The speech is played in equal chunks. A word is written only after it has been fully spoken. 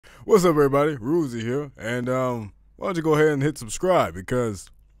What's up, everybody? Roosey here, and why don't you go ahead and hit subscribe, because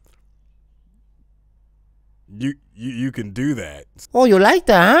you can do that. Oh, you like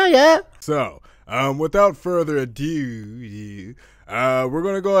that, huh? Yeah. So, without further ado, we're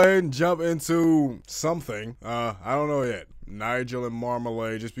gonna go ahead and jump into something. I don't know yet. Nigel and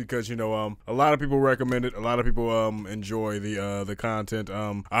Marmalade, just because, you know, a lot of people recommend it. A lot of people enjoy the content.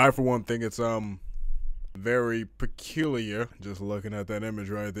 I for one think it's very peculiar. Just looking at that image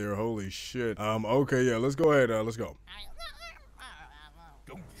right there. Holy shit. Okay, yeah, let's go ahead. Let's go.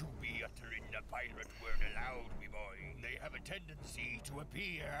 Don't you be uttering the pirate word aloud, me boy. They have a tendency to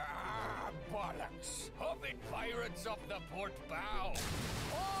appear. Bollocks. Hobbit pirates of the port bow.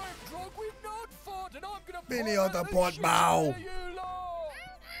 I'm drunk, we've not fought, and I'm gonna Benny on the port bow.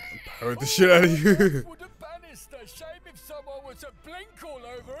 Hurt the Oh, shit out of you. Would have banished a shame if someone was to blink all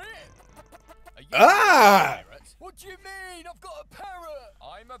over it. Are you Ah! a pirate? What do you mean? I've got a parrot.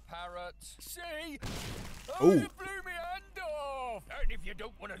 I'm a parrot. See? Ooh. You blew me hand off. And if you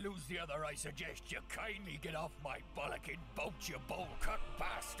don't want to lose the other, I suggest you kindly get off my bollocking boat, you bowl-cut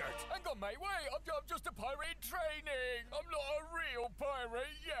bastard. Hang on, mate. Wait. I'm just a pirate in training. I'm not a real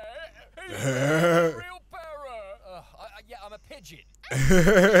pirate yet. Who's a real parrot? Yeah, I'm a pigeon.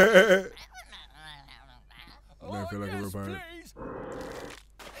 Man, I feel like a real pirate. Please.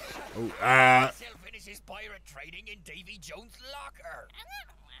 Oh, Myself finishes pirate training in Davy Jones' locker.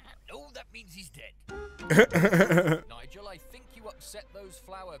 No, that means he's dead. Nigel, I think you upset those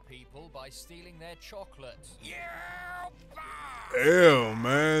flower people by stealing their chocolate. Yeah. Ew,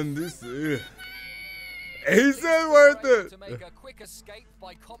 man, this is. He said worth it. To make a quick escape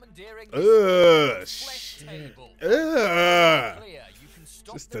by commandeering Ugh, flesh shit. table. Ugh. Clear, you can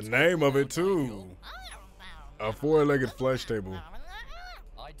stop Just the the name of table it now, too. Nigel. A four-legged flesh table.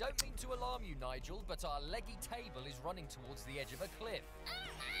 I don't mean to alarm you, Nigel, but our leggy table is running towards the edge of a cliff.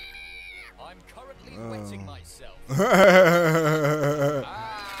 I'm currently wetting myself.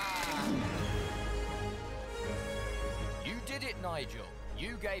 You did it, Nigel.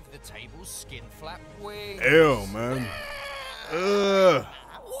 You gave the table skin flap wings. Ew, man. Ugh.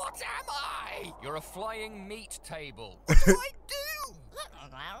 What am I? You're a flying meat table. What do I do?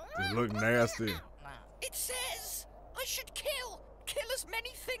 They look nasty. It says I should kill as many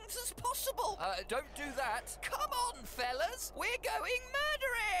things as possible. Don't do that. Come on, fellas, we're going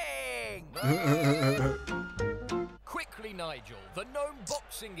murdering. Quickly, Nigel. The gnome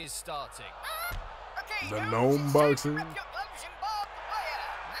boxing is starting. Okay, The now gnome it's time to boxing? wrap your gloves in barbed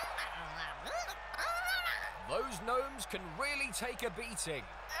wire. Those gnomes can really take a beating.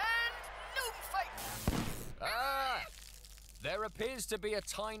 And gnome fight. There appears to be a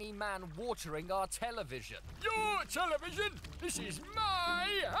tiny man watering our television. Your television? This is my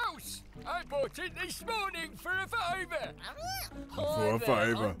house. I bought it this morning for a fiver. For a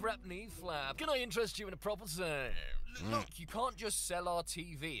fiver. I'm Bratney Flap. Can I interest you in a proposition? Look, you can't just sell our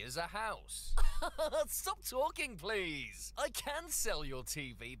TV as a house. Stop talking, please. I can sell your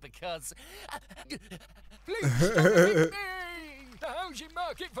TV because... Please stop it, me! The housing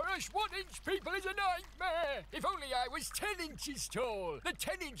market for us 1-inch people is a nightmare. If only I was 10 inches tall. The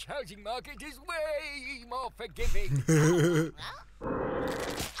 10-inch housing market is way more forgiving.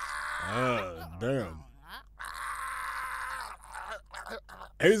 Damn.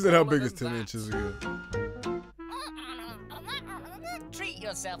 He said how big is 10 inches ago? Treat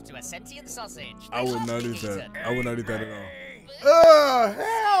yourself to a sentient sausage. I would not eat that. I would not eat that at all.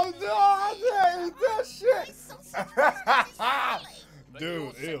 Hell no! I hate that shit!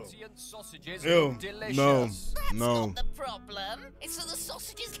 Dude, ew. Sentient sausages Ew. look delicious. No. That's No. not the problem. It's that the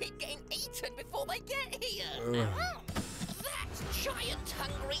sausages keep getting eaten before they get here. That giant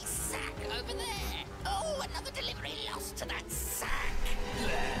hungry sack over there. Oh, another delivery lost to that sack.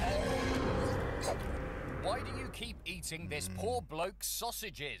 Why do you keep eating this poor bloke's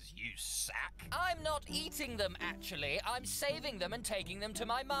sausages, you sack? I'm not eating them, actually. I'm saving them and taking them to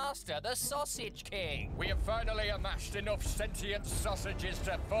my master, the Sausage King. We have finally amassed enough sentient sausages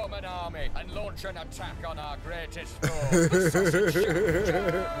to form an army and launch an attack on our greatest foe.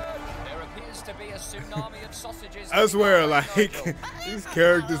 There appears to be a tsunami of sausages. I swear, coming our way, like, Nigel. these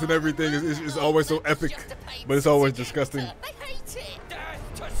characters and everything is always so epic, but it's always disgusting. They hate it. Death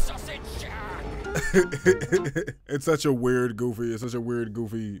to Sausage Jack! It's such a weird,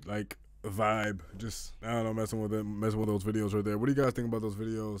 goofy, like, vibe. Just, I don't know, messing with those videos right there. What do you guys think about those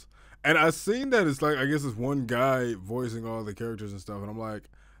videos? And I seen that it's like, I guess it's one guy voicing all the characters and stuff, and I'm like,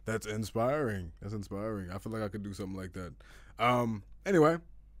 that's inspiring. That's inspiring. I feel like I could do something like that. Anyway,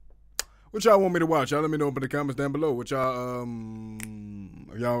 what y'all want me to watch? Y'all let me know in the comments down below. What y'all,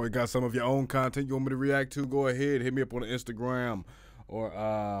 y'all got some of your own content you want me to react to? Go ahead, hit me up on the Instagram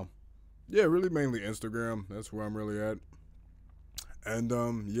or yeah, really mainly Instagram. That's where I'm really at. And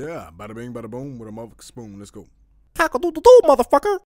yeah, bada bing, bada boom with a motherfucking spoon. Let's go. Cock-a-doodle-doo, motherfucker.